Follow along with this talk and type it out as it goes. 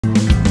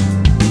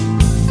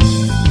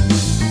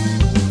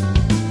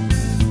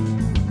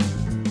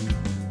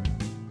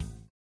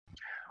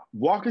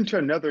Welcome to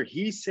another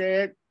He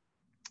Said,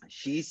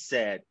 She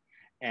Said.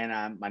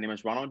 And my name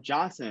is Ronald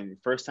Johnson.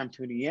 First time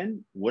tuning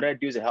in, what I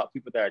do is I help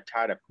people that are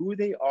tired of who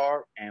they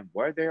are and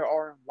where they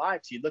are in life.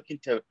 So you're looking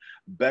to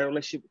better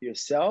relationship with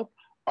yourself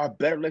or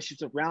better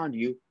relationships around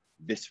you.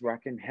 This is where I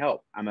can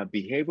help. I'm a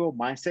behavioral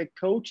mindset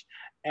coach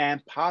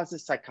and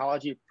positive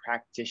psychology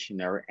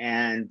practitioner.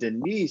 And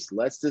Denise,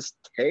 let's just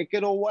take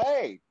it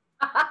away.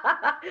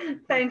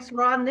 Thanks,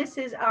 Ron. This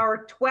is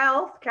our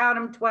 12th, count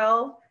 'em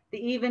 12, the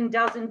Even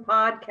Dozen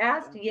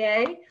podcast.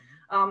 Yay.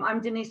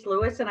 I'm Denise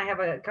Lewis, and I have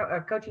a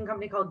coaching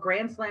company called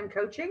Grand Slam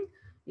Coaching.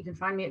 You can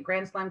find me at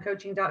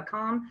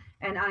grandslamcoaching.com.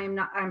 And I'm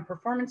a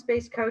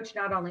performance-based coach,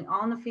 not only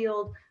on the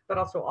field, but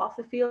also off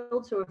the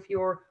field. So if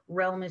your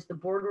realm is the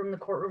boardroom, the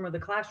courtroom, or the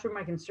classroom,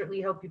 I can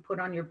certainly help you put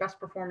on your best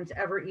performance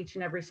ever, each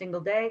and every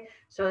single day,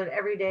 so that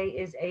every day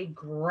is a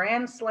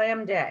Grand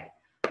Slam day.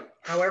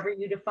 However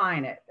you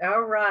define it.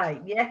 All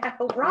right. Yeah.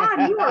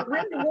 Ron, you are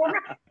really warm.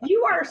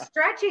 You are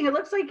stretching. It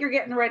looks like you're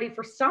getting ready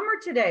for summer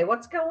today.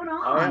 What's going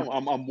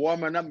on? I'm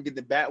warming up and get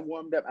the bat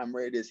warmed up. I'm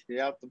ready to hit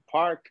out the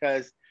park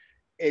because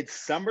it's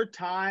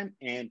summertime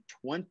in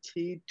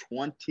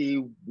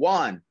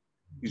 2021.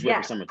 He's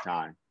ready for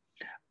summertime.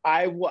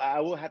 I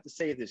will have to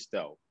say this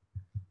though.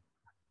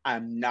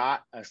 I'm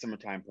not a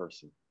summertime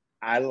person.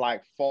 I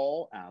like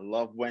fall and I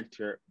love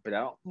winter, but I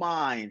don't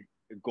mind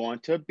going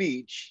to a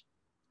beach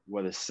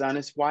where the sun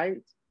is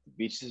white, the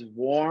beach is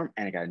warm,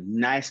 and I got a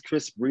nice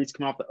crisp breeze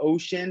coming off the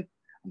ocean.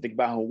 I'm thinking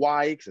about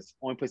Hawaii because it's the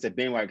only place I've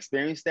been where I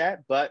experienced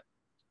that. But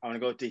I want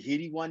to go to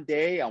Tahiti one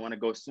day. I want to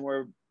go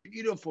somewhere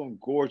beautiful and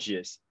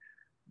gorgeous.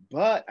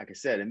 But like I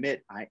said,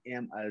 admit I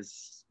am a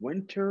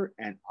winter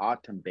and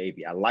autumn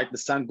baby. I like the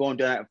sun going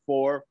down at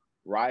 4,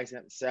 rising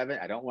at 7.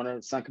 I don't want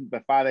the sun come up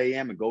at 5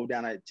 a.m. and go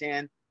down at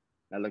 10.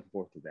 I look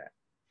forward to that.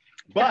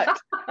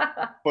 But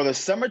for the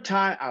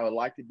summertime, I would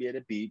like to be at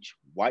a beach,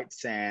 white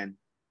sand,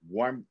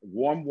 warm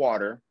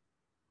water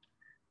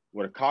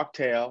with a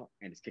cocktail,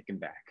 and it's kicking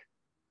back.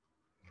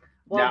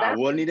 Well, now I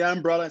will need an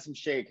umbrella and some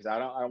shade because I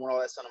don't want all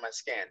that sun on my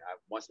skin. I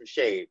want some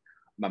shade.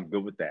 I'm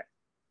good with that.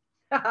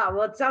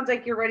 Well, it sounds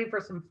like you're ready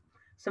for some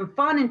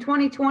fun in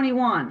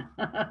 2021.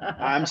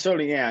 I'm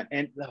certainly am.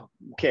 And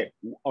okay,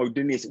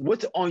 Denise,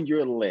 what's on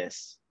your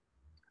list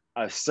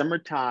of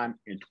summertime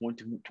in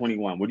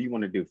 2021? What do you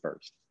want to do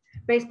first?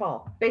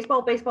 Baseball. I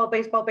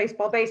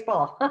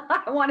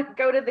want to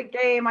go to the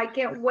game. I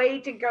can't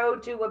wait to go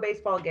to a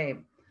baseball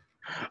game.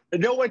 You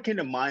know what came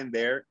to mind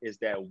there is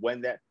that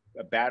when that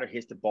batter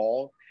hits the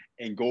ball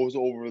and goes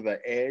over the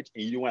edge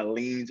and you want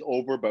leans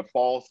over but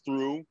falls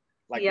through,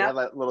 like you have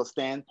that little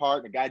stand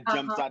part, the guy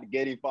jumps out to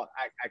get him.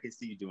 I can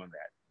see you doing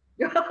that.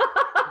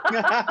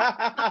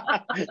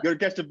 You're going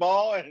to catch the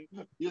ball and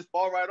you just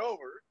fall right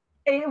over.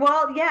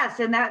 Well, yes,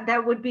 and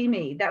that would be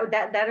me.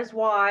 That is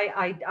why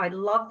I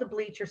love the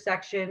bleacher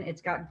section.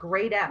 It's got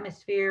great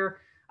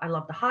atmosphere. I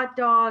love the hot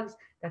dogs.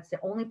 That's the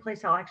only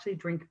place I'll actually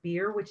drink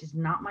beer, which is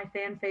not my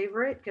fan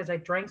favorite because I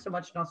drank so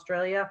much in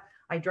Australia.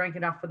 I drank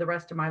enough for the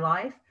rest of my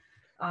life.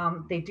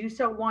 They do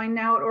sell wine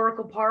now at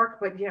Oracle Park,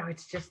 but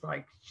it's just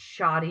like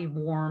shoddy,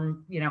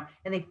 warm,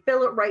 and they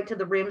fill it right to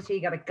the rim, so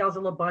you got to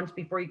guzzle a bunch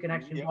before you can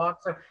actually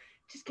walk. So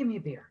just give me a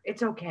beer.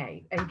 It's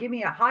okay. And give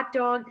me a hot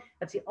dog.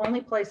 That's the only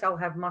place I'll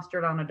have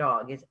mustard on a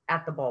dog is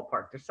at the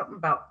ballpark. There's something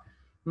about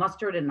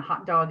mustard and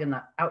hot dog in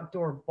the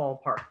outdoor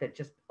ballpark that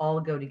just all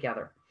go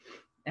together.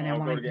 And I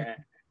want to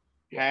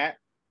hat.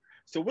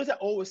 So what's that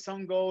old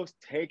song goes?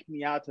 Take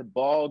me out to the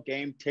ball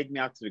game. Take me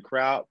out to the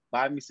crowd.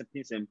 Buy me some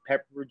peanuts and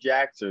pepper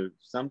jacks or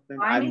something.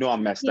 I know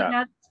I'm messed up.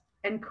 Peanuts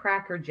and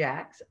Cracker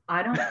Jacks.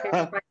 I don't care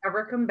if I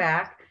ever come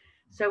back.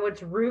 So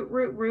it's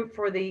root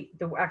for the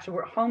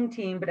actual home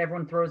team, but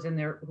everyone throws in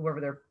their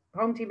whoever their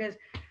home team is.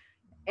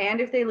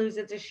 And if they lose,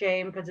 it's a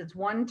shame because it's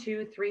 1,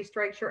 2, 3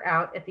 strikes, you're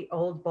out at the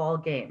old ball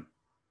game.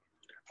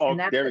 Oh,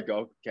 there we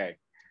go. Okay.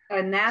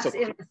 And that's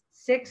in the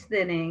 6th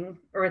inning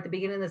or at the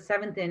beginning of the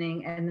 7th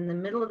inning. And in the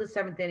middle of the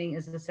 7th inning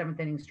is the 7th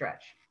inning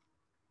stretch.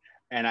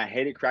 And I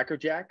hated Cracker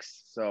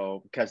Jacks.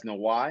 So because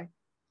why?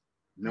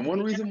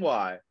 One reason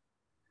why.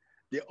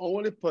 They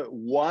only put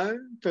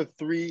 1 to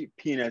 3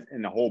 peanuts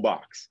in the whole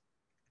box.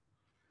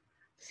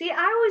 See,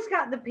 I always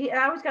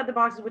got the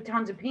boxes with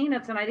tons of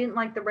peanuts, and I didn't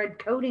like the red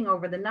coating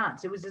over the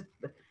nuts. It was just,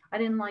 I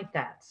didn't like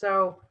that.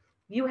 So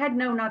you had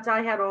no nuts,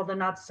 I had all the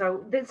nuts.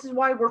 So this is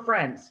why we're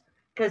friends,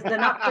 because the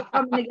nuts are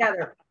coming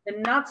together. The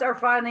nuts are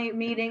finally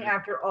meeting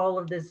after all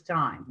of this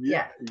time.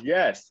 Yeah.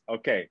 Yes.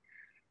 Okay.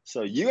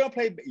 So you want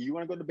to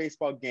go to the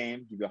baseball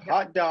game, give you a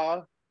hot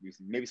dog,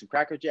 maybe some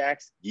Cracker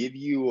Jacks, give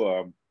you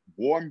a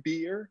warm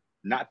beer,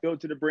 not filled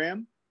to the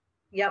brim.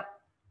 Yep.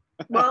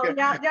 Well,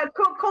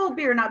 cold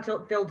beer, not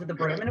filled to the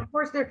brim, and of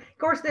course then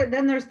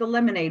there's the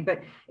lemonade.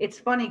 But it's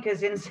funny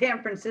because in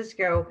San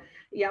Francisco,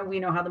 we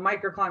know how the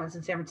microclimates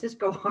in San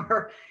Francisco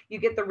are. You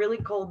get the really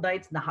cold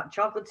nights, and the hot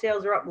chocolate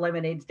sales are up,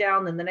 lemonade's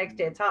down. Then the next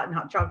day it's hot, and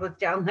hot chocolate's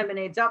down,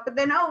 lemonade's up. But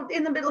then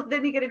in the middle,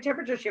 then you get a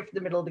temperature shift in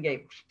the middle of the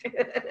game.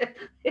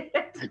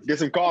 Get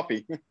some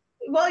coffee.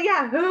 Well,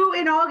 yeah. Who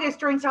in August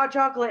drinks hot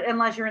chocolate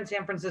unless you're in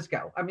San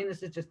Francisco? I mean,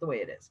 this is just the way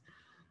it is.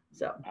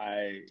 So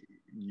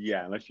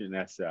Yeah, unless you're in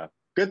that stuff.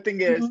 Good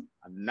thing is, Mhm.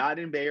 I'm not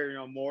in Bay Area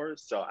no more,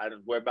 so I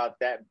don't worry about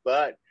that.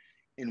 But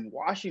in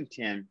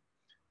Washington,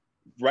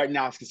 right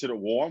now it's considered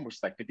warm, which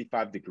is like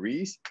 55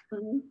 degrees.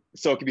 Mhm.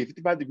 So it could be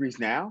 55 degrees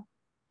now.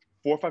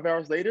 4 or 5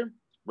 hours later,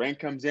 rain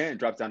comes in and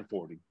drops down to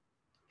 40.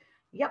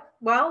 Yep.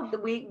 Well,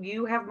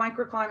 you have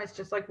microclimates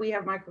just like we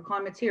have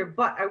microclimates here.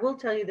 But I will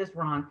tell you this,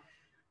 Ron,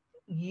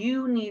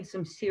 you need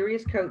some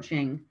serious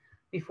coaching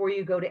before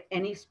you go to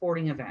any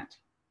sporting event.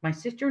 My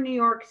sister in New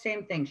York,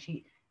 same thing.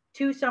 She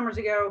 2 summers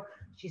ago,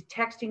 she's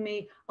texting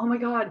me, "Oh my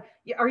God,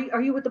 are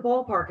you at the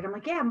ballpark?" And I'm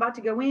like, "Yeah, I'm about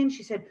to go in."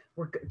 She said,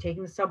 "We're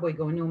taking the subway,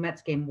 going to a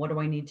Mets game. What do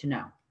I need to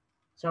know?"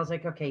 So I was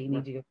like, "Okay, you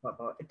need to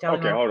go tell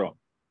Okay, her." hold on.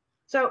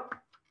 So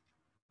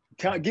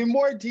Give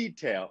more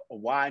detail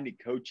of why I need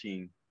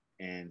coaching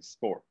in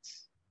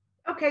sports.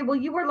 okay, well,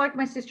 you were like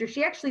my sister.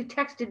 She actually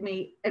texted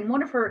me, and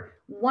one of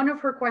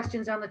her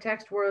questions on the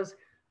text was,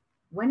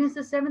 "When is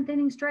the seventh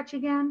inning stretch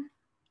again?"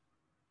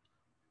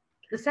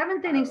 The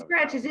seventh inning I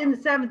stretch is in the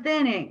seventh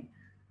inning.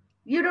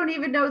 You don't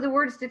even know the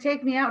words to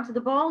take me out to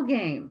the ball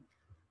game.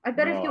 I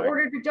bet if no, you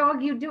ordered a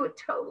dog, you'd do it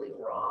totally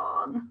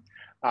wrong.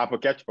 I'll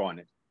put ketchup on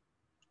it.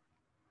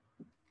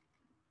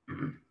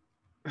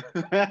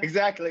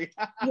 Exactly.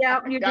 Yeah,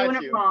 you're doing Got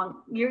it you.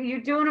 wrong. You're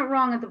doing it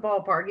wrong at the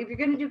ballpark. If you're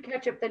going to do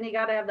ketchup, then you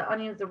got to have the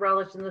onions, the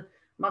relish, and the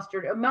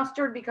mustard.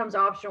 Mustard becomes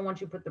optional once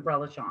you put the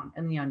relish on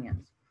and the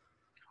onions.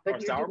 Or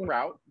But you're doing.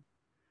 sauerkraut.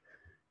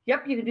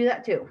 Yep, you can do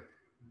that too.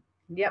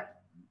 Yep.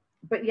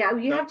 But yeah,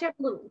 you So, have to have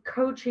a little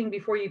coaching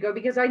before you go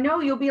because I know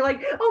you'll be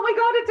like, "Oh my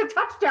God, it's a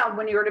touchdown"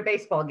 when you're at a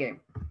baseball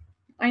game.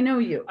 I know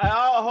you.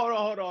 oh,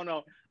 hold on.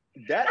 No.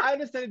 That I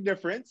understand the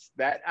difference.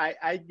 That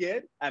I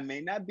get. I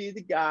may not be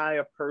the guy,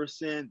 a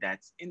person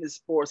that's in the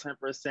sports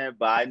 100%,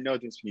 but I know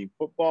this between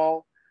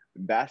football,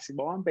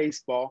 basketball, and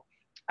baseball.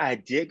 I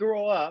did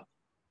grow up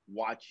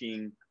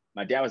watching.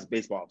 My dad was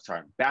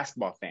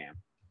basketball fan.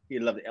 He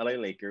loved the LA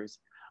Lakers.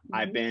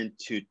 I've Mhm. been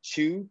to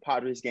 2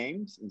 Padres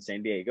games in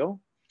San Diego.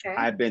 Okay.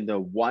 I've been to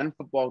one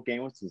football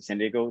game with the San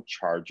Diego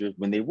Chargers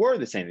when they were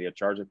the San Diego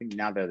Chargers. I think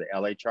now they're the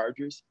LA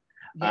Chargers.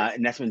 Yes.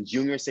 And that's when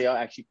Junior Seau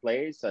actually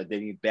played. So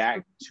dating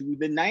back to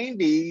the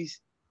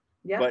 90s.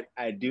 Yep. But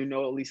I do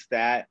know at least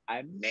that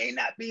I may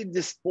not be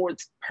the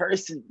sports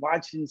person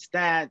watching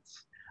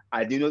stats.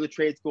 I do know the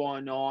trades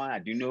going on. I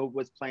do know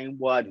what's playing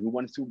what, who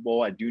won the Super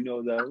Bowl. I do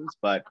know those,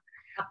 but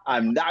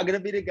I'm not going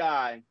to be the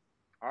guy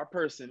or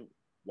person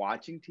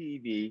watching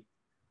TV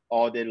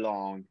all day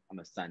long on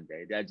a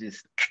Sunday. That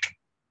just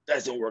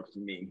doesn't work for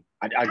me.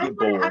 I That's get what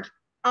bored.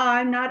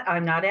 I'm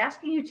not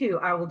asking you to.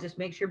 I will just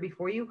make sure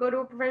before you go to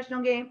a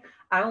professional game,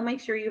 I will make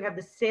sure you have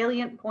the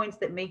salient points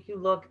that make you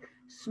look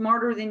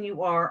smarter than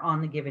you are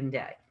on the given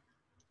day.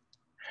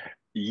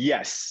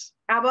 Yes.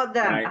 How about And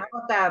them? How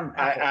about them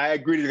apples? I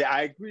agree to that.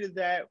 I agree to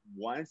that.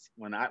 Once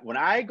when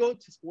I go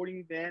to sporting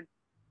event,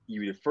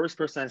 you're the first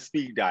person on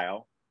speed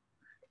dial.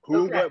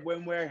 Who, Okay. what,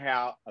 when, where,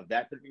 how of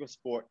that particular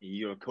sport, and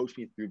you'll coach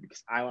me through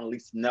because I want to at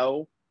least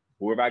know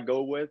whoever I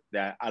go with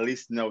that I at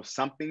least know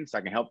something so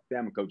I can help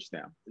them and coach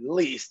them. At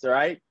least,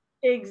 right?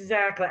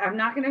 Exactly. I'm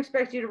not going to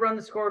expect you to run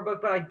the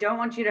scorebook, but I don't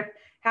want you to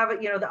have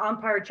it, the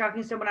umpire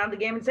chucking someone out of the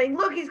game and saying,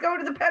 "Look, he's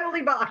going to the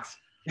penalty box."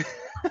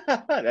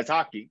 That's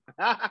hockey.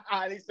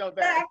 At least know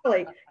that.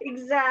 Exactly.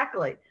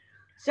 Exactly.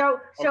 So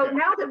Okay.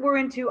 now that we're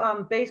into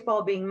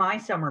baseball being my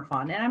summer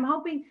fun, and I'm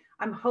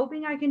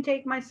hoping I can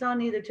take my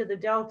son either to the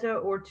Delta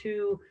or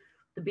to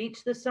the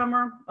beach this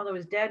summer. Although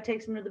his dad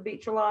takes him to the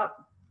beach a lot.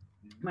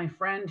 My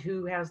friend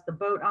who has the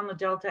boat on the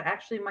Delta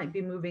actually might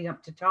be moving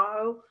up to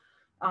Tahoe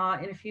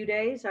in a few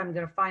days. I'm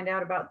going to find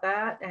out about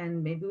that,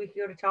 and maybe we could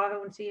go to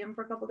Tahoe and see him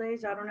for a couple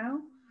days. I don't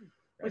know,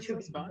 That which would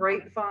sounds be fun.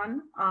 great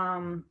fun.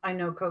 I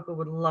know Coco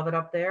would love it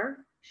up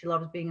there. She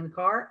loves being in the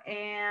car.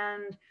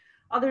 And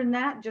other than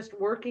that, just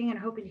working and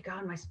hoping to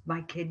God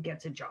my kid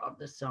gets a job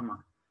this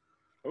summer.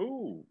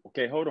 Oh,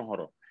 okay. Hold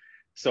on.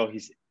 So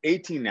he's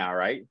 18 now,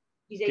 right?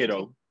 He's 18.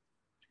 Kiddo.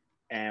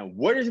 And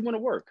where does he want to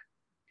work?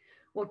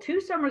 Well,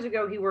 2 summers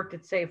ago, he worked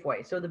at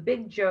Safeway. So the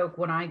big joke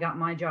when I got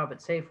my job at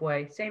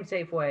Safeway, same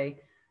Safeway,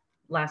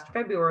 last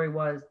February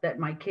was that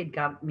my kid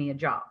got me a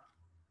job.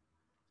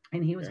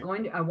 And he was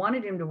Okay. I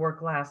wanted him to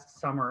work last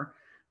summer,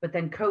 but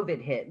then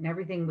COVID hit and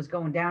everything was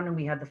going down and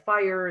we had the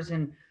fires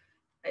and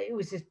it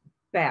was just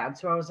bad.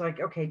 So I was like,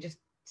 okay, just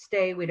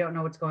stay. We don't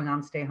know what's going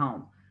on. Stay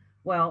home.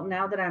 Well,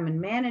 now that I'm in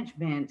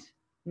management,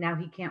 now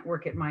he can't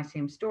work at my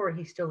same store.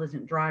 He still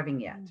isn't driving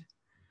yet.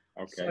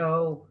 Okay.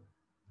 So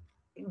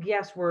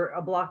yes, we're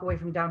a block away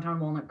from downtown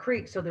Walnut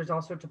Creek. So there's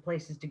all sorts of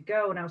places to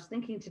go. And I was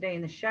thinking today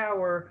in the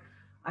shower,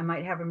 I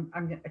might have him,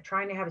 I'm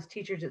trying to have his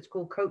teachers at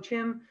school coach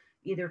him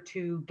either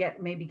to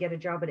maybe get a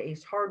job at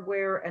Ace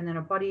Hardware. And then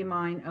a buddy of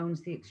mine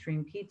owns the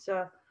Extreme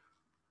Pizza.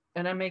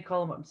 And I may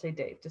call him up and say,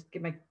 "Dave, just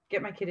get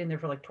my kid in there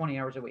for like 20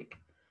 hours a week."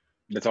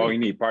 That's So all you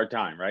need,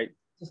 part-time, right?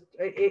 just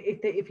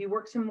if he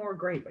works some more,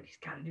 great, but he's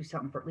got to do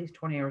something for at least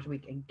 20 hours a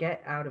week and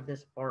get out of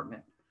this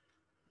apartment.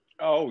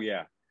 Oh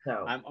yeah.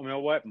 So You know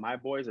what? My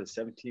boys are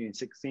 17 and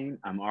 16.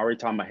 I'm already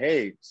talking about,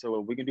 hey, so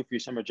what we can do for your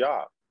summer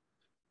job?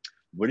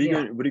 What are you yeah,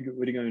 going? What are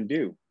you going to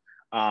do?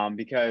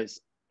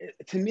 Because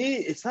to me,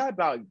 it's not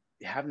about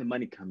having the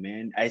money come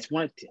in. I just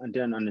want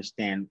to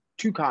understand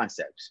two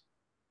concepts.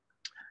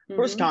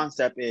 First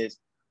concept is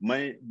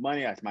money.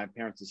 Money, as my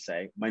parents would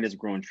say, money doesn't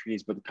grow on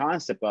trees. But the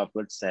concept of,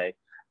 let's say,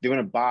 they're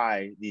going to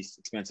buy these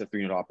expensive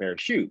 $300 pair of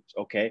shoes.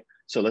 Okay,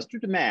 so let's do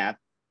the math.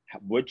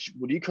 What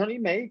do you currently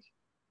make?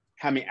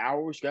 How many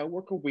hours you got to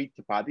work a week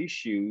to buy these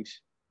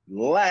shoes?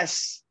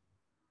 Less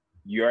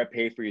you're at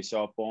pay for your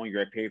cell phone,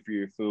 you're at pay for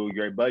your food,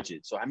 you're at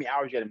budget. So how many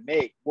hours you got to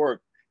make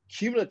work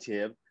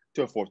cumulative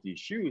to afford these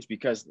shoes?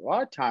 Because a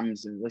lot of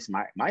times, at least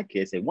my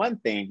kids say one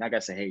thing, I got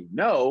to say, hey,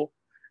 no.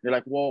 They're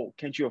like, well,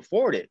 can't you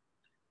afford it?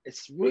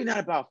 It's really not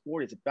about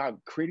afford it. It's about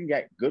creating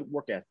that good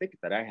work ethic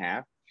that I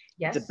have.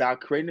 Yes. It's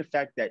about creating the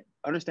fact that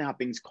understand how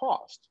things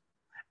cost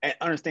and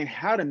understand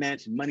how to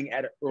manage money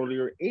at an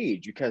earlier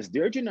age, because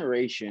their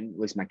generation, at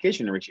least my kids'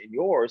 generation and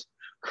yours,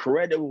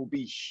 credit will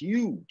be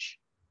huge.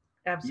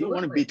 Absolutely. You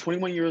don't want to be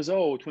 21 years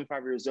old,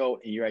 25 years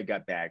old, and you already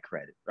got bad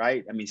credit,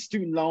 right? I mean,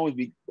 student loans,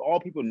 all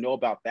people know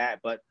about that,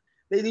 but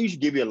they usually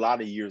give you a lot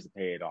of years to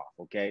pay it off,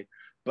 okay?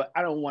 But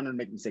I don't want to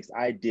make mistakes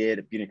I did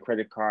of getting a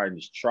credit card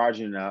and just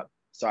charging it up.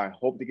 So I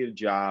hope to get a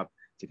job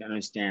to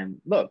understand,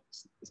 look,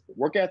 it's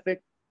work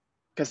ethic.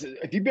 Because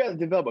if you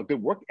develop a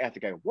good work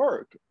ethic at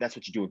work, that's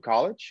what you do in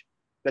college.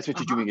 That's what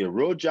you're doing in a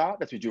real job.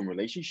 That's what you do in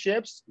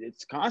relationships.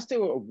 It's constant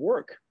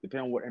work,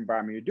 depending on what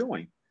environment you're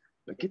doing.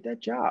 But get that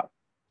job.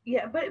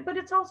 Yeah, but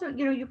it's also,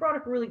 you brought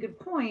up a really good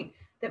point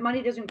that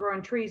money doesn't grow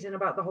on trees and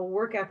about the whole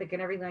work ethic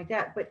and everything like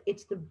that. But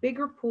it's the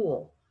bigger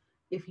pool.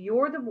 If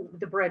you're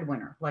the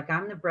breadwinner, like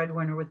I'm the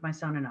breadwinner with my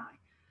son and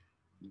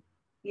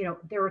I,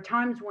 there are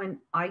times when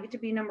I get to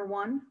be number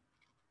one.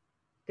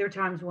 There are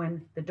times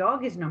when the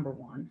dog is number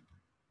one.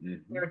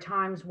 There are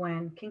times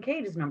when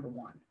Kincaid is number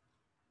one.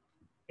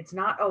 It's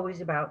not always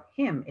about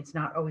him. It's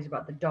not always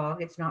about the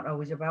dog. It's not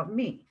always about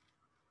me.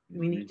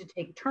 We need to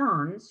take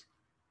turns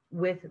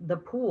with the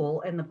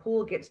pool, and the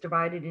pool gets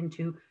divided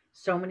into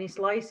so many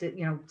slices,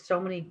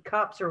 so many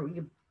cups or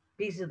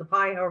pieces of the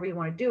pie, however you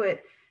want to do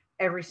it,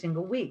 every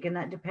single week. And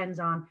that depends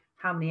on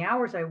how many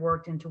hours I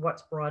worked into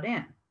what's brought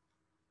in.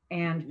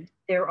 And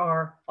there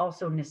are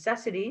also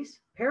necessities.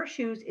 Pair of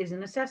shoes is a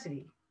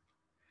necessity.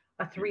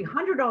 A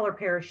 $300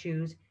 pair of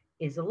shoes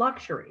is a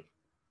luxury.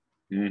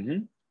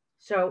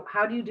 So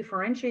how do you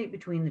differentiate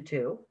between the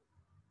two?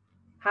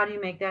 How do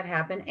you make that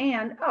happen?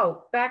 And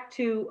back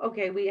to,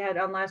 we had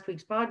on last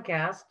week's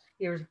podcast,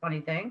 here's a funny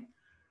thing,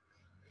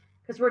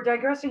 because we're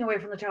digressing away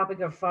from the topic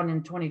of fun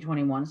in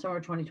 2021,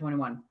 summer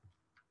 2021.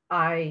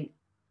 I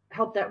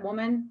helped that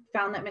woman,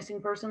 found that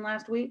missing person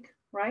last week,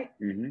 right?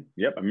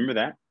 Yep, I remember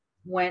that.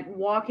 Went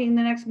walking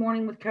the next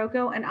morning with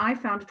Coco, and I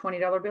found a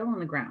 $20 bill on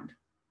the ground.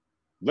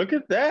 Look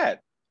at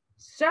that.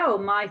 So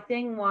my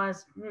thing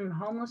was,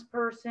 homeless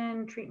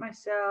person, treat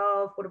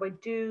myself. What do I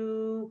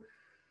do?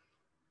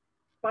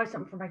 Buy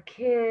something for my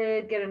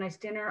kid, get a nice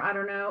dinner. I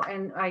don't know.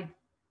 And I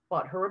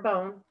bought her a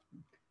bone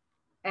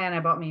and I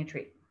bought me a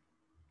treat.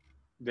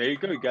 There you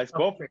go. You guys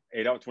both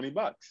ate out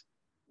 $20.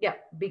 Yeah,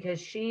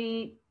 because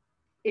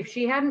if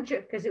she hadn't,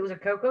 because it was a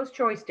Coco's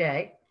Choice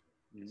Day.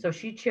 So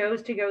she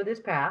chose to go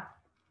this path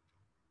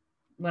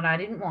when I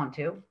didn't want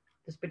to,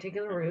 this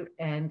particular route.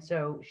 And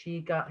so she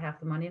got half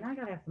the money and I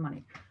got half the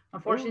money.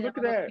 Unfortunately, look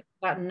at that.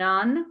 Got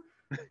none,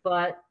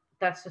 but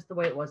that's just the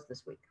way it was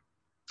this week.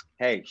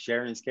 Hey,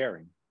 sharing is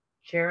caring.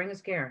 Sharing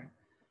is caring.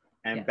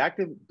 And back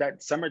to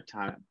that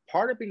summertime,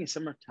 part of being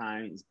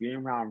summertime is being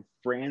around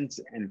friends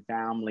and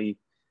family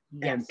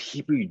and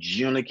people you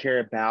generally care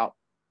about,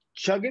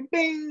 chugging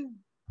bing,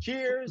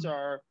 cheers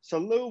or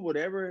salute,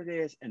 whatever it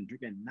is, and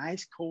drinking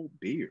nice cold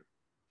beer.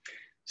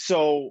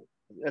 So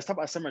let's talk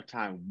about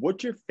summertime.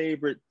 What's your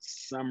favorite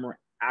summer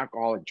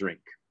alcoholic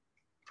drink?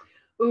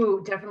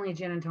 Ooh, definitely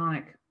gin and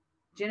tonic.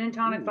 Gin and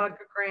tonic,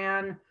 vodka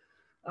cran,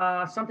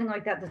 something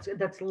like that.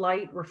 That's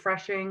light,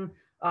 refreshing,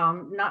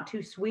 not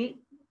too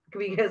sweet,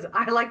 because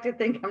I like to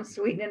think I'm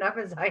sweet enough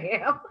as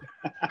I am.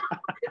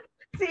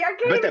 See, I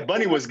can't. But that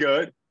bunny was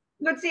good.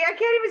 But see, I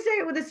can't even say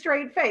it with a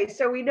straight face,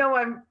 so we know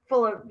I'm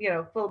full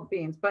of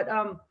beans. But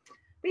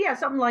yeah,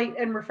 something light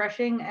and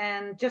refreshing,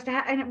 and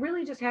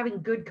really just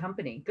having good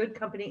company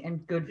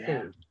and good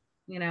food.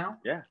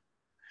 Yeah.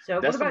 So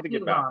that's what about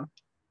you, Ron?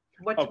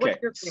 What's your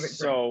favorite drink?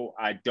 So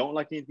I don't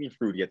like anything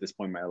fruity at this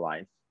point in my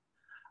life.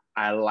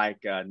 I like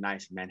a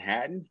nice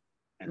Manhattan,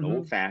 an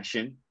old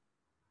fashioned,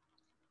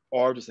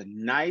 or just a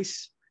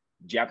nice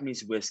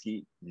Japanese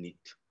whiskey. Neat.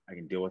 I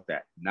can deal with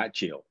that. Not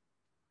chill.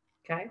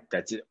 Okay.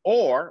 That's it.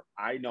 Or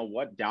I know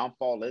what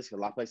downfall is. A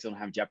lot of places don't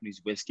have Japanese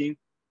whiskey.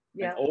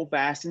 Yeah. An old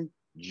fashioned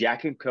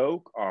Jack and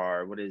Coke,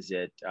 or what is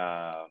it?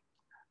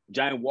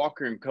 Giant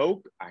Walker and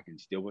Coke. I can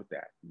deal with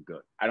that. I'm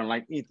good. I don't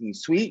like anything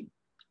sweet.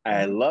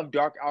 I love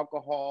dark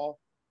alcohol.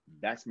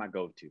 That's my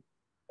go-to.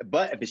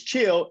 But if it's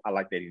chilled, I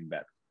like that even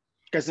better.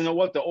 Because you know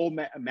what? The old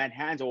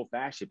Manhattan's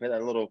old-fashioned. Put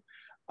that little,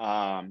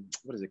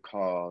 what is it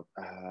called?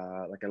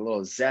 Like a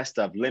little zest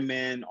of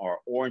lemon or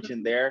orange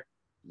in there.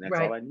 And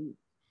that's all I need.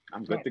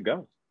 I'm good to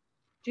go.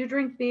 Do you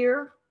drink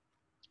beer?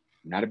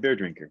 Not a beer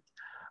drinker.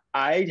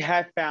 I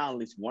have found at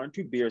least one or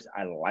two beers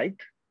I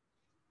like.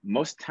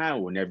 most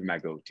time will never be my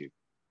go-to.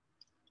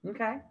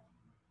 Okay.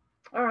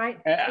 All right.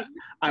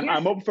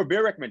 I'm open for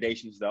beer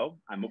recommendations, though.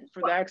 I'm open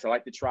for that because I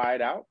like to try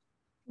it out.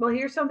 Well,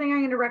 here's something I'm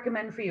going to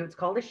recommend for you. It's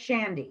called a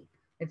shandy.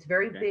 It's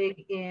very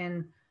big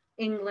in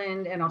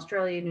England and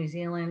Australia, New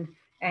Zealand,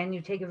 and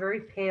you take a very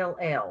pale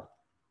ale,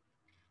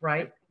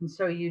 right? Okay. And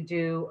so you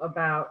do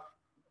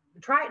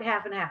try it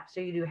half and half. So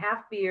you do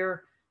half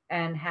beer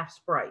and half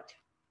Sprite.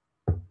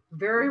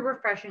 Very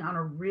refreshing on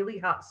a really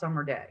hot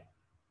summer day.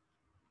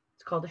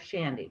 It's called a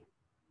shandy.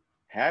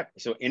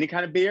 So any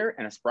kind of beer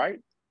and a Sprite?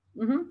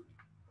 Mm-hmm.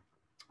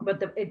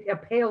 But a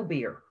pale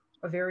beer,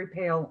 a very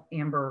pale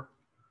amber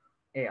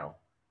ale.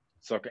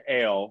 So like an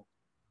ale,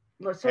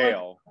 so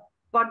pale.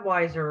 Like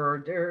Budweiser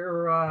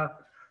or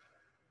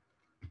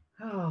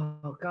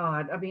oh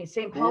God. I mean,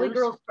 St. Pauli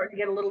girls starting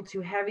to get a little too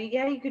heavy.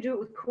 Yeah, you could do it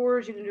with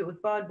Coors, you can do it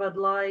with Bud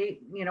Light,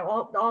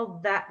 all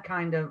that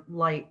kind of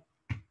light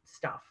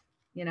stuff,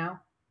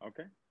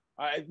 Okay.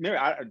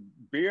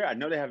 Beer, I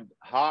know they have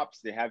hops,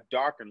 they have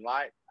dark and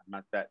light.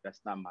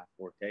 That's not my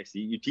forte. So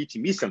you're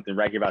teaching me something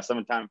right here about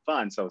summertime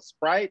fun. So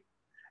Sprite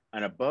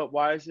and a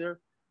Budweiser,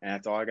 and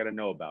that's all I got to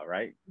know about,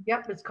 right?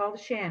 Yep, it's called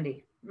a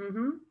shandy.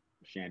 Mm-hmm.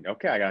 Shandy.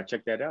 Okay, I got to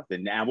check that out.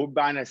 Then now we're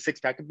buying a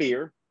 6-pack of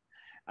beer.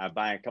 I'm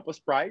buying a couple of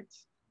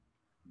Sprites,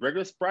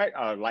 regular Sprite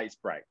or light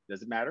Sprite.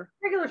 Does it matter?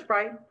 Regular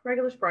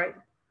Sprite.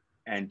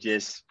 And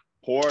just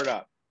pour it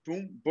up.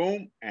 Boom,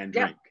 boom, and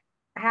drink.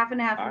 Half and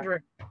half and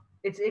drink.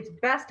 It's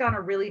best on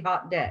a really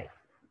hot day.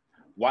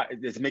 Why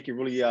does it make it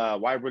really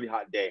why a really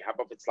hot day? How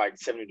about if it's like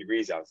 70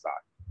 degrees outside?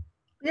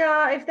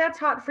 Yeah, if that's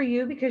hot for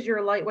you because you're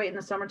a lightweight in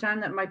the summertime,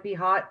 that might be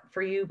hot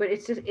for you, but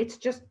it's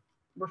just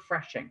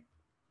refreshing.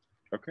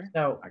 Okay.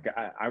 So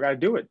I gotta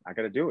do it.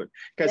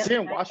 Because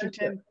here in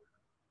Washington,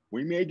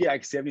 we may get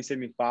like 70,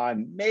 75,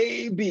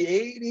 maybe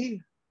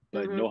 80,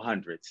 but no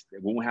hundreds.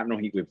 We won't have no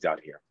heat waves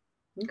out here.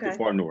 Okay. Too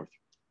far north.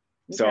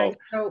 Okay.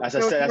 So as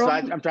I said, that's why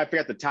I'm trying to figure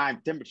out the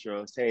time temperature.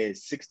 Let's say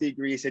it's 60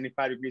 degrees,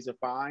 75 degrees are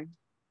fine.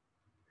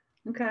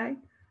 Okay.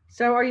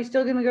 So are you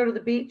still going to go to the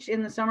beach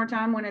in the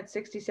summertime when it's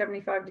 60,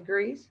 75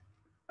 degrees?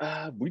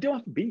 We don't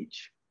have a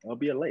beach. It'll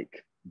be a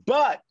lake.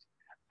 But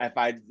if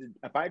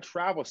I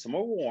travel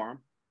somewhere warm,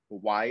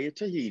 Hawaii or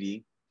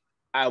Tahiti,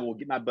 I will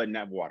get my butt in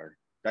that water.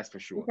 That's for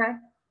sure. Okay.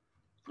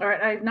 All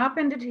right. I've not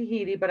been to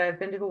Tahiti, but I've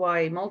been to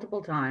Hawaii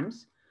multiple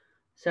times.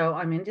 So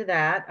I'm into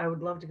that. I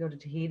would love to go to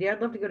Tahiti.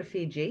 I'd love to go to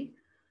Fiji.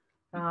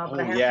 But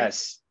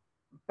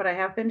I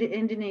have been to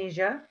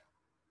Indonesia.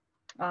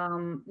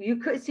 You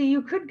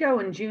could go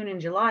in June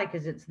and July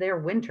because it's their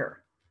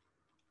winter.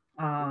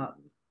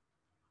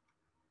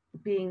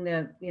 Being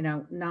the,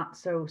 not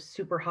so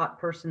super hot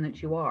person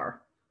that you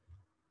are,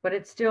 but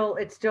it's still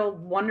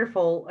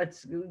wonderful.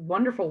 It's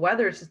wonderful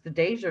weather. It's just the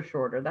days are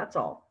shorter. That's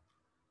all.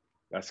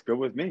 That's good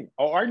with me.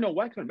 Oh, I know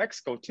what,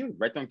 Mexico too,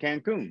 right on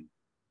Cancun.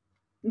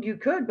 You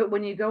could, but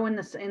when you go in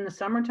the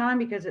summertime,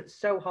 because it's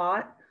so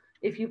hot,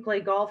 if you play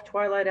golf,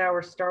 twilight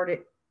hours start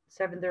at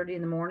 7:30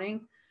 in the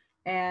morning.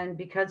 And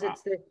because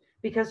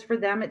because for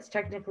them, it's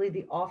technically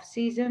the off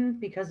season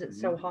because it's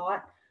so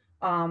hot.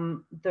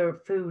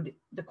 The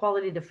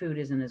quality of the food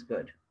isn't as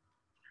good.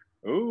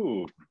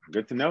 Ooh,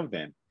 good to know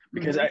then.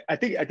 Because I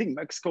think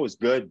Mexico is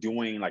good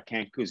doing, like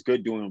Cancun is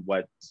good doing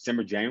what,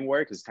 December,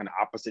 January, because it's kind of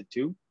opposite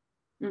too.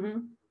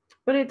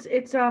 But it's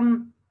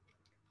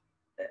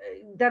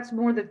that's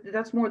more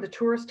the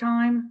tourist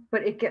time,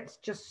 but it gets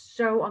just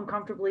so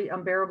uncomfortably,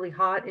 unbearably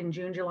hot in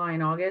June, July,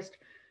 and August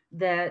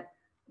that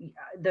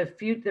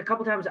the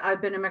couple times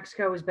I've been to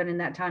Mexico has been in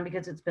that time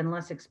because it's been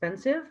less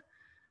expensive.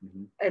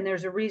 And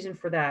there's a reason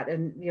for that.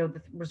 And,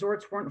 the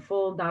resorts weren't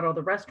full. Not all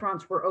the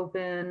restaurants were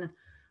open.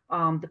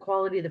 The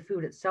quality of the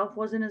food itself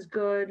wasn't as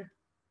good.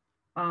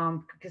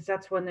 Because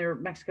that's when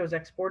Mexico's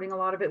exporting a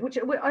lot of it,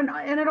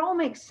 and it all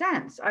makes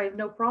sense. I have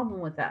no problem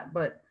with that.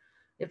 But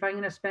if I'm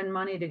going to spend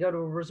money to go to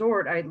a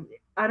resort,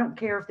 I don't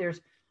care if there's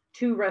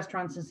 2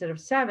 restaurants instead of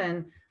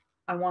 7.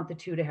 I want the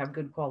 2 to have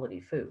good quality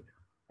food.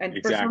 And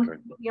exactly.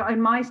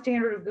 And my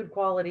standard of good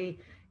quality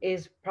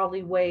is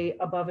probably way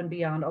above and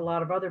beyond a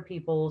lot of other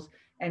people's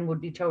and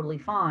would be totally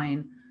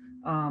fine.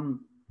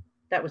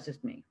 That was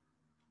just me.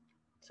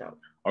 So.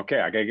 Okay,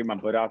 I gotta get my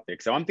butt out there.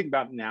 So I'm thinking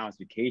about now is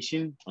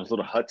vacation, those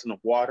little huts in the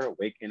water,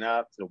 waking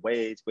up to the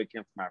waves, waking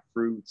up to my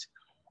fruits.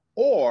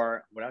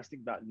 Or what I was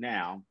thinking about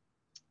now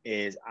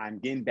is I'm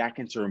getting back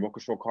into a remote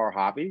control car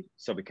hobby.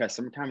 So because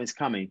summertime is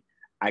coming,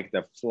 I get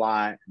to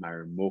fly my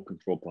remote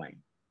control plane.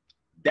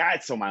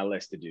 That's on my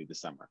list to do this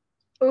summer.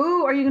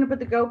 Ooh, are you going to put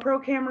the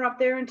GoPro camera up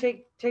there and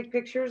take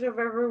pictures of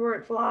everywhere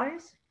it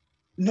flies?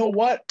 You know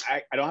what?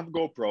 I don't have a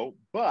GoPro,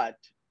 but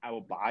I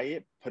will buy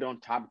it, put it on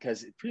top,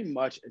 because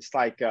it's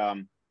like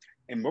in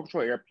remote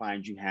control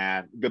airplanes, you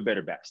have good,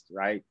 better, best,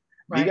 right?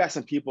 You got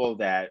some people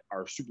that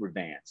are super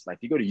advanced. Like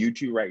if you go to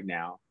YouTube right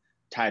now,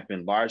 type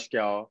in large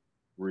scale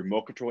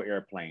remote control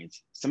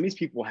airplanes. Some of these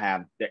people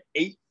they're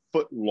 8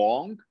 foot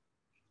long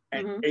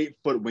and 8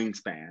 foot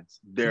wingspans.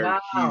 They're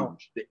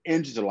huge. The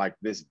engines are like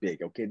this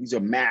big. Okay, these are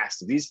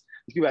massive. These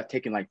people have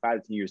taken like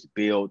 5 to 10 years to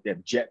build. They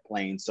have jet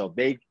planes, so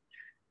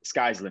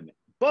sky's the limit.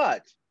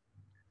 But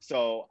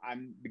So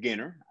I'm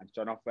beginner. I'm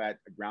starting off at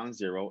ground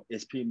zero.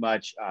 It's pretty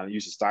much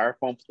using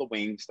styrofoam for the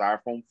wing,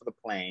 styrofoam for the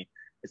plane.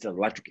 It's an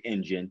electric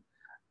engine.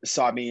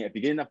 So I mean, if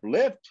you get enough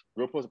lift,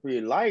 GoPros are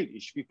pretty light,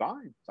 it should be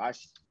fine. So I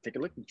should take a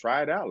look and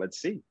try it out. Let's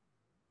see.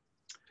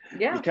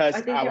 Yeah, I Because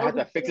think I will that would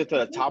have be to fix cool it to to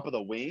the do. top of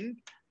the wing.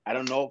 I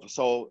don't know.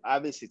 So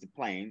obviously it's a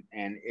plane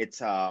and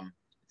it's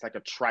like a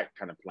trike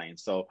kind of plane.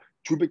 So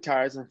two big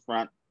tires in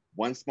front,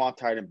 one small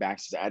tire in back,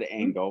 so at an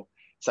Mhm. angle.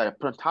 So I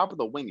put on top of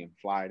the wing and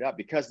fly it up.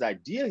 Because the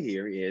idea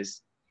here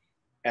is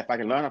if I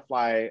can learn to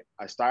fly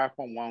a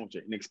styrofoam one, which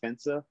is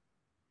inexpensive,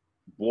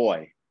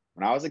 boy,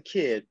 when I was a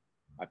kid,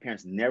 my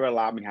parents never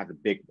allowed me to have the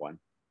big one.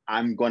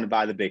 I'm going to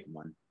buy the big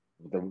one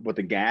with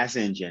the gas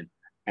engine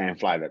and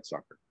fly that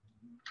sucker.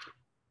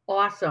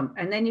 Awesome.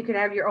 And then you could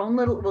have your own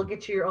little, we'll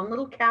get you your own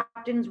little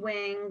captain's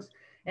wings,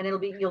 and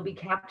you'll be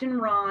Captain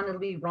Ron. It'll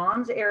be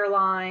Ron's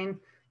airline,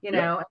 Yep.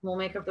 and we'll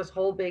make up this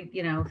whole big,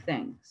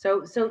 thing.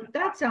 So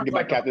that You sounds get my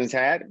like a captain's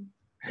hat.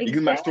 You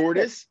get my exactly.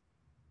 stewardess.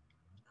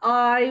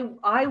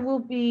 I will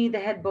be the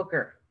head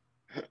booker.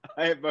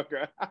 Hey,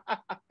 Booker.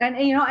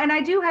 And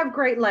I do have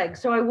great legs,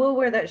 so I will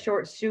wear that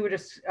short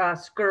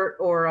skirt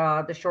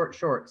or the short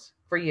shorts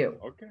for you.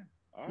 Okay.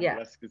 All right. Yeah.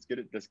 Let's get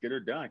it. Let's get her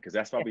done because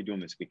that's what Yeah. I'll be doing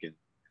this weekend.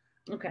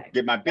 Okay.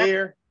 Get my Yep.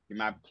 beer, get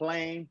my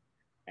plane,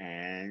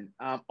 and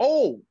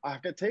oh, I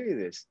have to tell you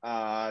this.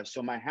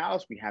 So my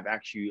house, we have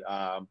actually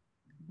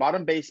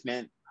bottom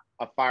basement,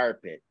 a fire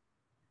pit.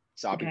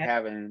 So I'll be Okay.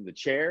 having the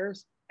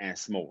chairs and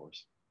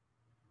s'mores.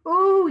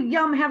 Ooh,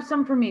 yum. Have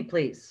some for me,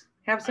 please.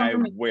 Have some I for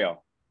me.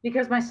 will.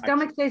 Because my I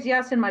stomach says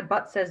yes and my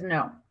butt says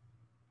no.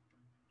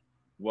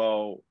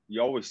 well,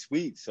 you're always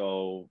sweet,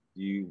 so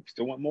you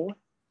still want more?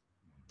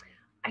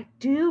 I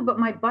do, but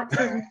my butt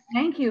says no,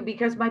 thank you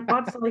because my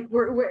butt's like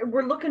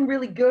we're looking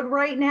really good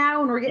right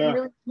now and we're getting Yeah.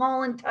 really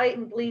small and tight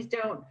and please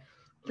don't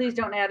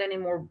add any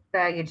more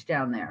baggage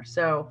down there.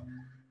 So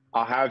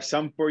I'll have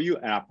some for you,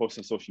 and I'll post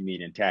on social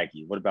media and tag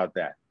you. What about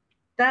that?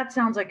 that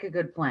sounds like a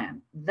good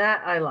plan.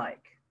 That I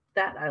like.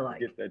 That I like.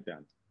 Get that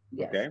done.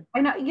 Yes. Okay.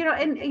 I know,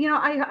 and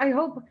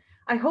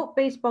I hope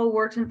baseball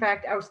works. In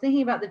fact, I was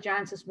thinking about the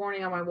Giants this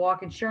morning on my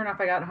walk, and sure enough,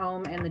 I got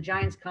home and the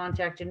Giants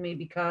contacted me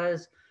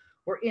because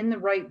we're in the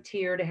right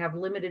tier to have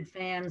limited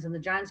fans. And the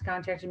Giants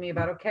contacted me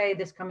about, okay,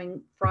 this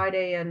coming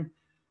Friday and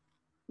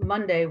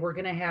Monday, we're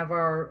going to have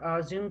our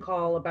Zoom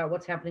call about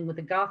what's happening with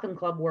the Gotham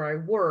Club where I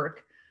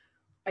work.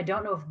 I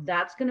don't know if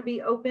that's going to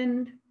be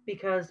opened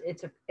because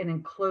it's an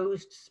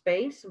enclosed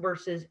space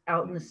versus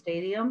out in the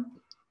stadium.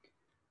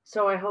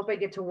 So I hope I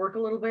get to work a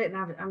little bit,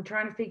 and I'm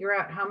trying to figure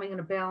out how I'm going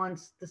to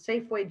balance the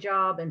Safeway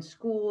job and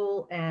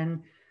school,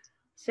 and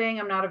saying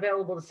I'm not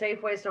available to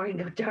Safeway so I can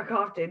go duck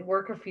off and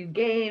work a few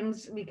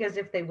games, because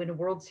if they win a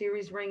World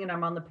Series ring and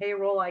I'm on the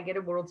payroll, I get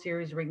a World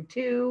Series ring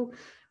too,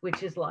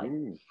 which is like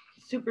Ooh,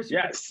 super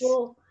yes.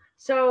 cool.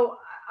 So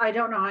I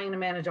don't know how I'm going to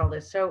manage all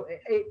this. So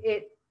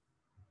it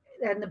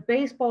and the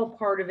baseball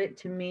part of it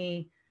to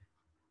me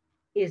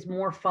is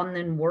more fun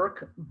than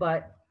work,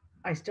 but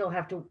I still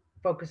have to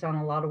focus on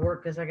a lot of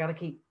work because I got to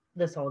keep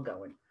this all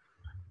going.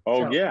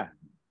 Oh So yeah.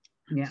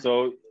 yeah,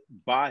 So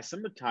by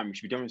summertime, you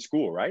should be done with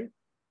school, right?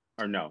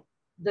 Or no?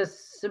 the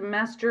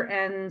semester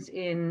ends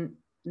in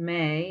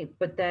May,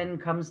 but then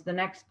comes the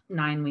next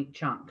 9 week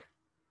chunk.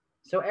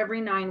 So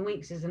every 9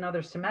 weeks is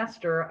another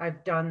semester.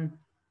 I've done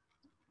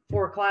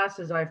 4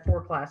 classes. I have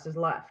 4 classes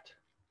left.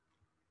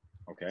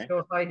 Okay. So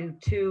if I do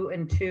two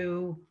and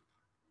two,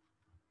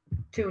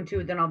 two and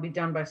two, then I'll be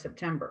done by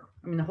September.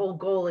 I mean, the whole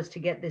goal is to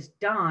get this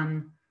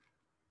done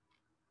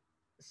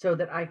so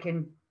that I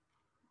can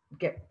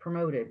get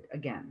promoted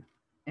again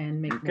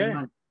and make more Okay.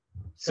 money.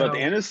 So at the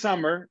So end of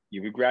summer,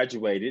 you be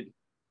graduated,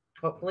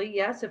 hopefully,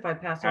 yes, if I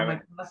pass all my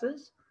have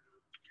classes.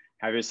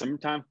 have your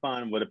summertime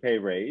fun with a pay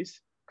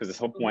raise, because the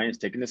whole point Mhm. is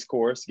taking this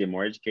course, get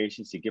more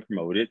education, so you get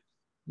promoted.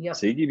 So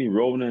Yep. you can be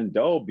rolling in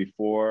dough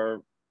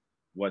before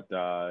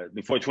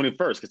before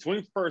 21st, because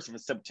 21st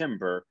of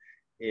September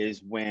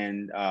is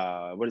when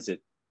what is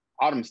it?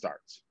 Autumn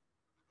starts.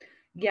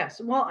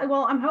 Yes. Well,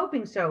 I'm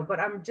hoping so, but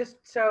I'm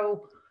just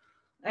so,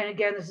 and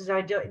again, this is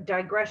a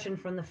digression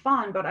from the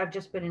fun, but I've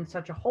just been in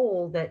such a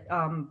hole that,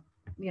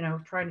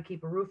 trying to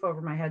keep a roof over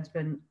my head's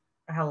been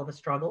a hell of a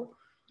struggle.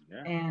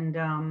 Yeah. And,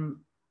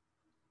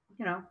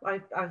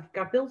 I've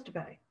got bills to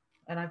pay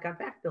and I've got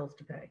back bills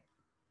to pay.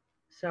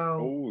 So,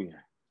 Oh yeah.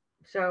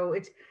 so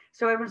it's,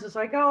 so everyone's just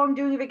like, oh, I'm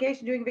doing a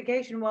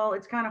vacation. Well,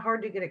 it's kind of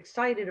hard to get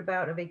excited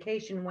about a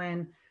vacation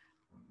when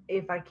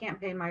if I can't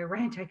pay my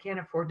rent, I can't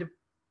afford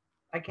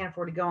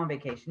to go on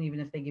vacation, even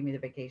if they give me the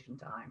vacation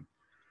time.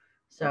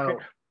 Okay. So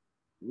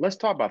Let's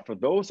talk about for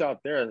those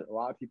out there. A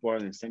lot of people are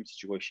in the same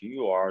situation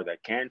you are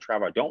that can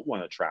travel, or don't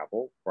want to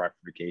travel for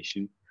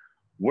vacation.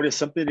 What is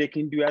something they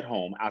can do at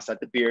home outside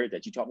the beer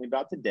that you taught me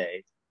about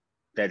today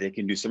that they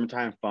can do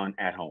summertime fun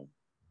at home?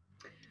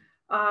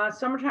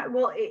 summertime,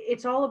 well,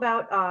 it's all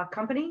about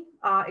company,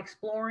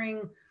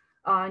 exploring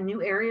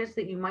new areas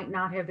that you might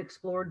not have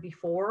explored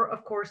before.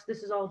 Of course,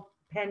 this is all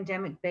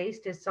pandemic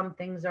based, as some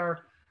things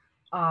are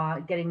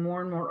getting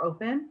more and more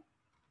open.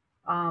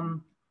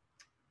 Um,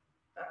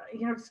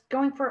 it's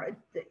going for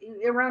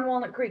around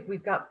Walnut Creek.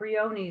 We've got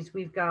Brioni's.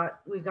 We've got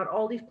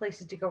all these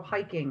places to go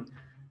hiking.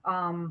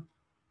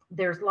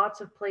 There's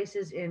lots of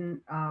places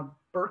in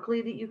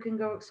Berkeley that you can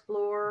go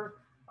explore.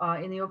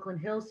 In the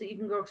Oakland Hills that you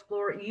can go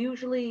explore.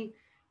 Usually,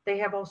 they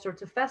have all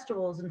sorts of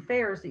festivals and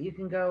fairs that you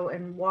can go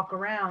and walk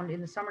around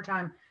in the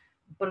summertime.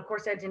 But of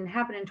course, that didn't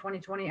happen in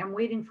 2020. I'm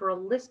waiting for a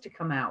list to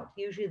come out.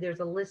 Usually, there's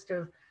a list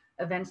of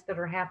events that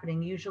are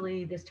happening.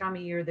 Usually, this time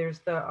of year, there's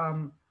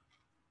the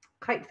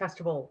Kite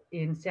Festival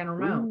in San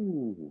Ramon.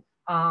 Ooh,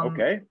 Um,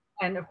 okay.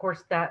 and of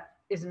course, that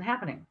isn't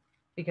happening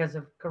because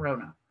of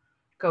Corona,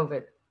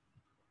 COVID,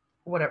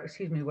 whatever,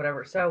 excuse me,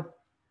 whatever. So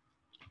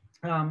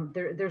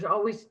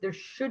there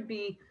should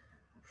be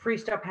free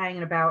stuff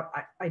hanging about.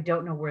 I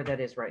don't know where that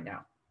is right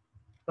now,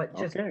 but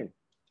just Okay.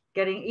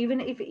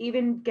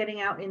 even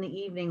getting out in the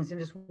evenings and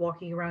just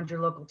walking around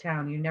your local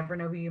town, you never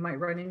know who you might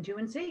run into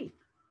and see.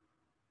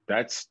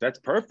 That's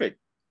perfect.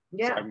 So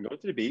I Yeah. can go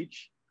to the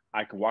beach.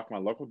 I can walk my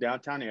local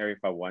downtown area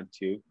if I want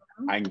to.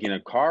 Mhm. I can get in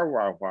a car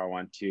where I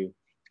want to.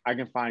 I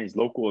can find these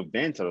local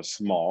events that are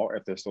small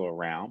if they're still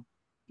around.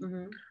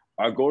 Mhm.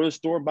 Or go to the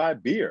store, buy a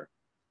beer.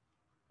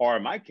 Or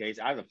in my case,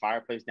 I have a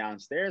fireplace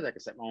downstairs. I can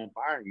set my own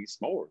fire and eat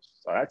s'mores.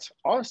 So that's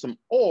awesome.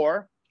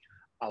 Or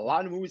a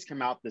lot of movies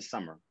come out this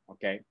summer.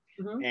 Okay.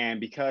 Mhm. And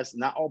because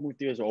not all movie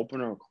theaters are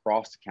open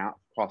across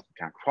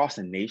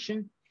the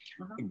nation,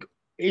 Mhm.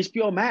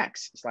 HBO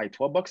Max, it's like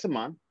 $12 a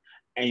month,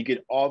 and you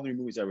get all the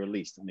movies that are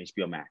released on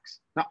HBO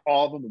Max. Not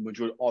all of them, but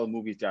majority all the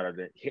movies that are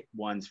the hit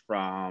ones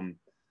from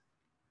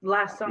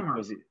Last I think summer.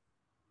 was it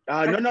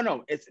I,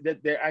 no. It's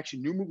that they're actually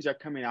new movies are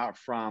coming out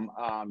from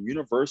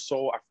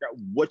Universal. I forgot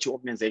which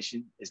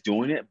organization is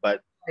doing it,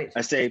 but right.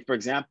 I say, for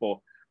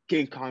example,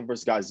 King Kong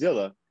versus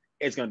Godzilla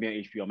is going to be on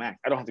HBO Max.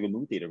 I don't have to go to the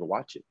movie theater to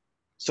watch it.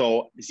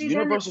 So it's See then,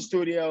 Universal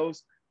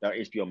Studios, that are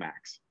HBO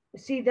Max.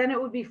 then it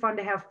would be fun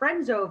to have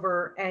friends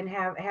over and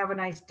have a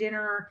nice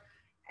dinner,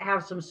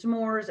 have some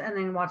s'mores, and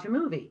then watch a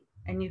movie.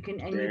 And you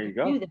There you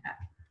can do go.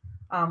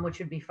 that, which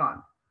would be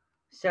fun.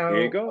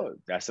 There you So go.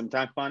 That's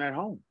sometimes fun at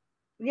home.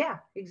 yeah,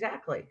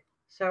 exactly.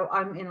 So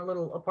I'm in a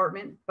little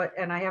apartment,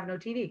 and I have no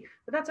TV,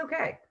 but that's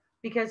okay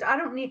because I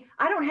don't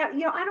have,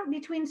 I don't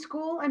between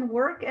school and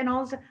work and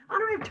all this. I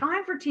don't have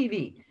time for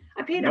TV.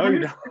 I paid No, you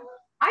 100.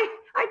 don't.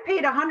 I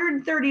paid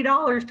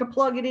 $130 to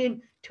plug it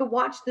in to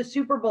watch the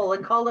Super Bowl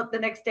and called up the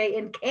next day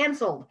and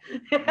canceled.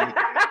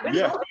 I was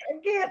Yeah.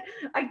 like,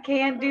 I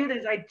can't do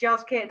this. I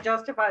just can't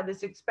justify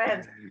this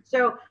expense.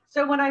 So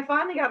when I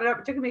finally got it up,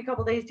 it took me a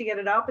couple days to get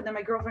it up, and then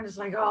my girlfriend is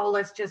like, "Oh,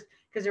 let's just,"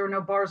 because there were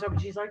no bars open.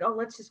 She's like, "Oh,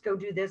 let's just go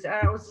do this." And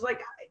I was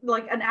like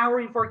an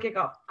hour before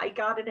kickoff, I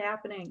got it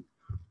happening.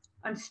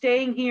 I'm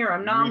staying here.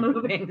 I'm not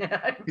moving.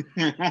 I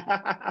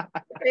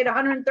paid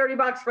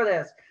 $130 for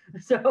this.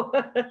 So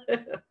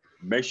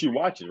Make sure you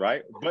watch it,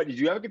 right? But did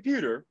you have a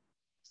computer?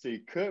 So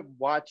you could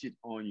watch it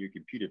on your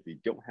computer if you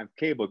don't have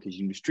cable because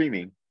you do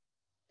streaming.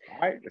 All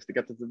right, let's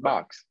get to the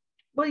box.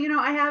 Well,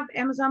 I have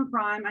Amazon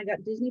Prime. I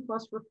got Disney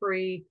Plus for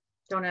free.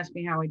 Don't ask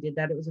me how I did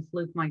that. It was a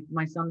fluke.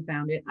 My son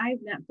found it. I have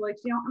Netflix.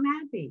 I'm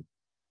happy.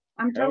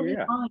 I'm Hell totally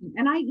yeah. fine.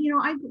 And I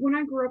when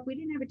I grew up, we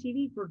didn't have a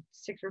TV for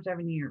 6 or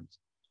 7 years,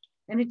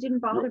 and it didn't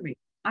bother me.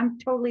 I'm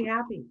totally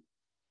happy.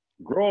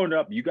 Growing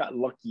up, you got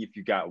lucky if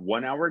you got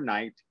 1 hour a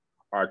night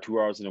or 2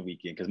 hours in a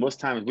weekend. Because most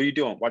times, what are you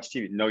doing? Watch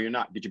TV. No, you're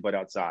not. Get your butt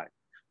outside.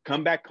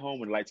 Come back home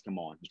when the lights come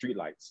on, the street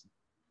lights.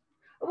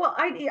 Well,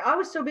 I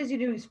was so busy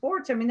doing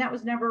sports. I mean, that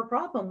was never a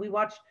problem. We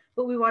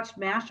watched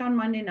MASH on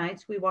Monday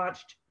nights. We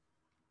watched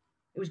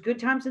it was Good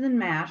Times and then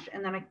MASH,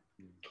 and then I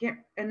can't,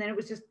 and then it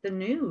was just the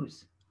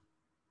news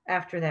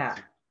after that.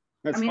 I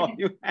That's all mean,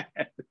 you had.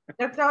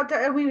 that's all.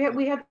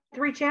 We had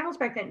three channels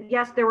back then.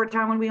 Yes, there were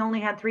times when we only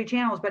had three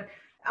channels, but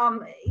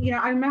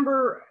I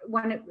remember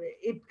when it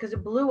because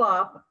it blew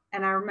up,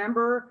 and I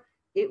remember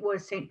it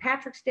was St.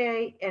 Patrick's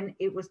Day, and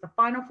it was the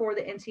Final Four of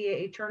the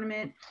NCAA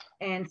tournament,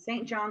 and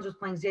St. John's was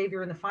playing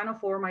Xavier in the Final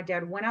Four. My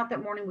dad went out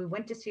that morning. We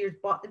went to Sears,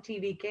 bought the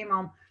TV, came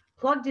home,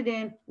 plugged it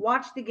in,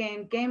 watched the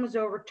game. Game was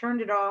over,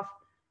 turned it off,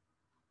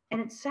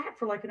 and it sat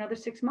for like another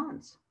 6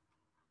 months.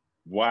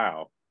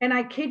 Wow. And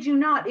I kid you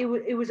not, it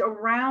was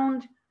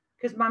around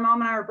because my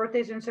mom and I, our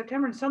birthdays are in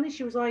September, and suddenly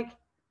she was like,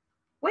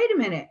 "Wait a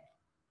minute,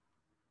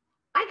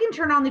 I can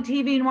turn on the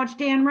TV and watch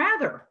Dan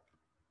Rather."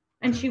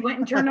 And she went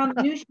and turned on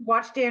the news. She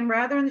watched Dan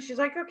Rather, and she's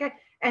like, "Okay."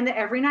 And then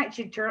every night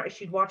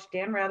she'd watch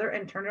Dan Rather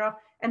and turn it off,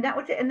 and that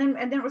was it. And then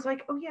it was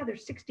like, "Oh yeah,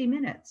 there's 60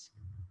 Minutes,"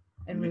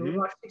 and we would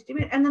watch 60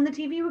 Minutes, and then the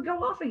TV would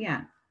go off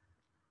again.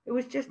 It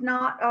was just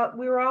not.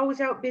 We were always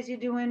out busy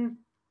doing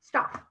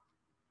stuff,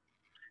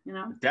 you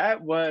know.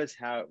 That was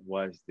how it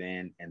was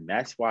then. And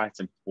that's why it's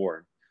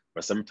important.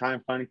 For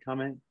summertime fun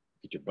coming,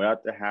 get your butt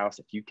out the house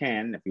if you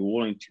can, if you're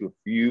willing to, if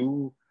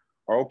you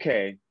are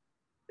okay.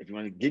 If you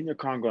want to get in your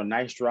car and go a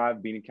nice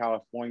drive, being in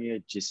California,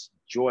 just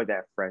enjoy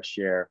that fresh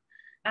air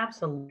and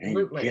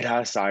Absolutely. get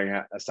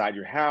outside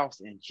your house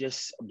and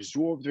just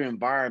absorb the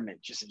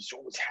environment. Just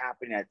absorb what's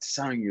happening, that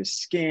sun on your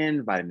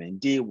skin, vitamin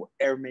D,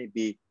 whatever it may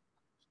be.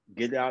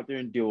 Get out there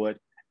and do it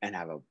and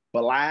have a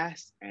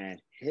blast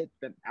and hit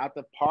them out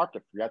the park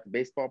if you're at the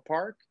baseball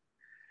park.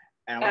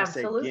 And I want to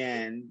say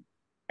again,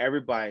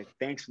 everybody,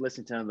 thanks for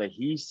listening to another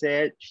He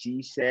Said,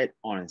 She Said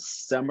on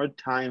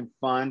Summertime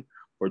Fun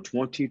for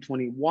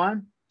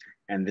 2021.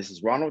 And this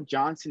is Ronald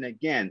Johnson.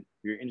 Again, if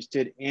you're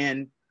interested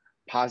in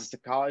positive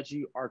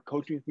psychology or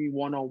coaching with me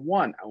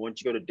one-on-one, I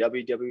want you to go to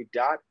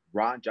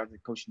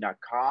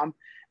www.ronjohnsoncoaching.com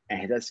and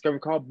hit that discovery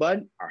call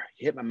button or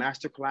hit my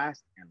masterclass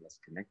and let's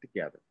connect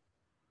together.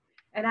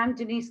 And I'm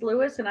Denise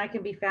Lewis, and I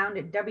can be found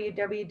at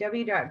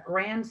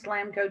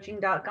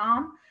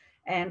www.grandslamcoaching.com.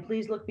 And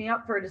please look me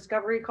up for a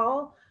discovery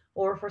call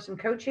or for some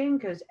coaching,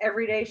 because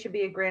every day should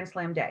be a Grand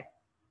Slam day.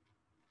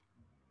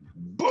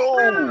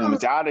 Boom!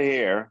 It's out of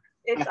here.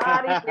 It's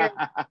out of here.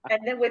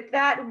 And then with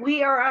that,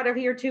 we are out of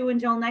here too.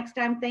 Until next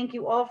time, thank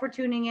you all for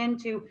tuning in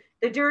to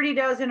The Dirty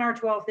Dozen, our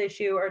 12th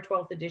issue, our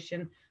 12th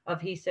edition of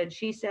He Said,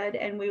 She Said,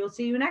 and we will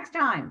see you next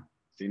time.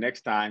 See you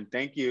next time.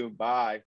 Thank you. Bye.